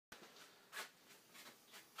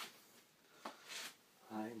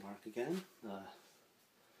back again.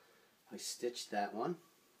 I stitched that one.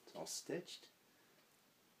 It's all stitched.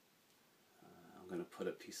 I'm going to put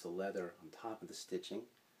a piece of leather on top of the stitching.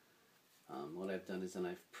 What I've done is then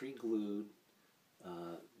I've pre-glued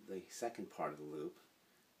the second part of the loop,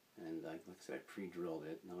 and like I said, I pre-drilled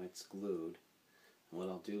it. Now it's glued. And what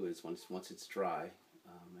I'll do is once it's dry,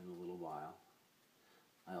 in a little while,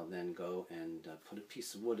 I'll then go and put a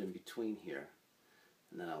piece of wood in between here,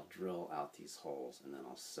 and then I'll drill out these holes, and then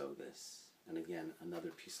I'll sew this. And again, another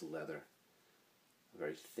piece of leather, a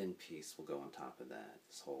very thin piece, will go on top of that,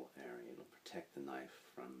 this whole area. It'll protect the knife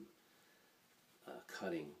from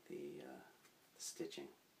cutting the stitching.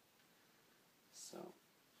 So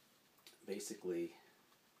basically,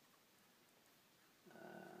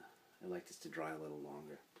 I like this to dry a little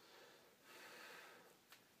longer.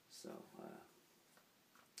 So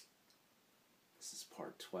this is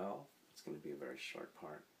part 12. It's going to be a very short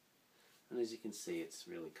part. And as you can see, it's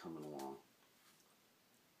really coming along.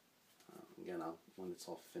 Again, when it's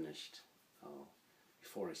all finished,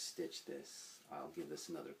 before I stitch this, I'll give this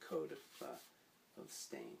another coat of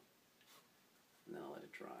stain. And then I'll let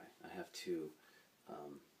it dry. I have to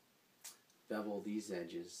bevel these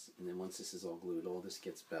edges, and then once this is all glued, all this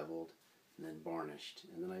gets beveled and then varnished.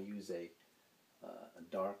 And then I use a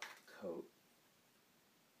dark coat.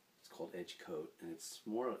 It's called edge coat, and it's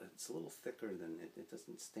a little thicker than it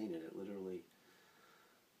doesn't stain it. It literally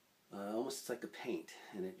almost like a paint,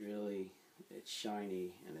 and it's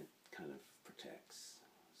shiny and it kind of protects.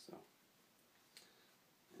 So,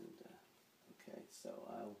 and okay, so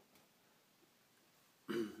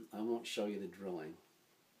I won't show you the drilling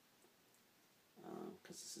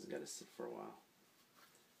because this has got to sit for a while,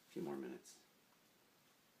 a few more minutes.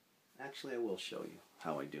 Actually, I will show you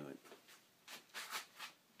how I do it.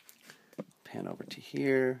 Pan over to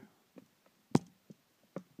here,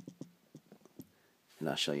 and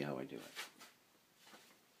I'll show you how I do it.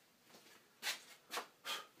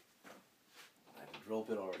 I have a drill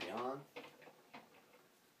bit already on.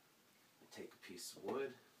 I take a piece of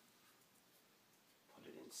wood, put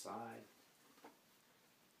it inside.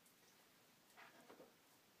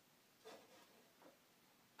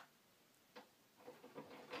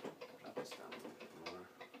 Drop this down a little bit more.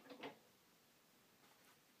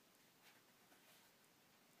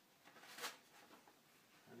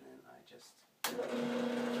 And then I just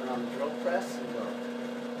turn on the drill press and go.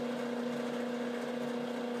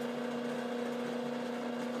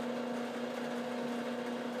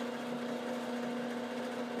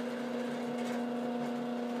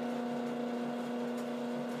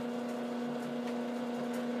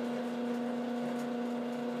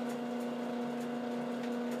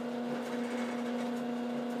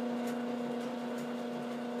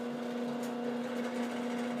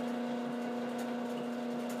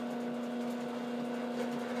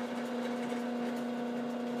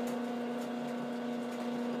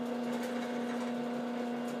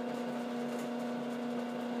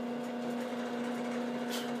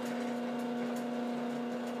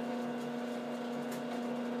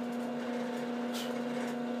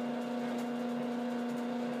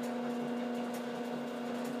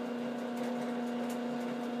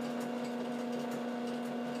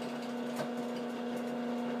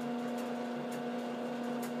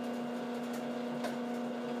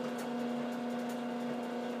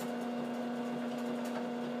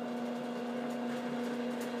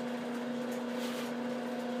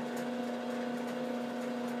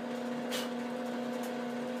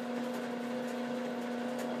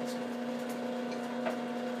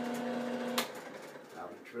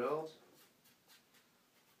 Drilled,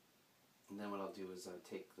 and then what I'll do is I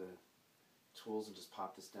take the tools and just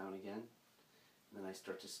pop this down again, and then I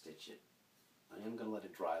start to stitch it. I am going to let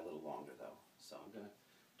it dry a little longer though, so I'm going to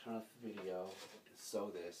turn off the video, sew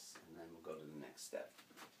this, and then we'll go to the next step.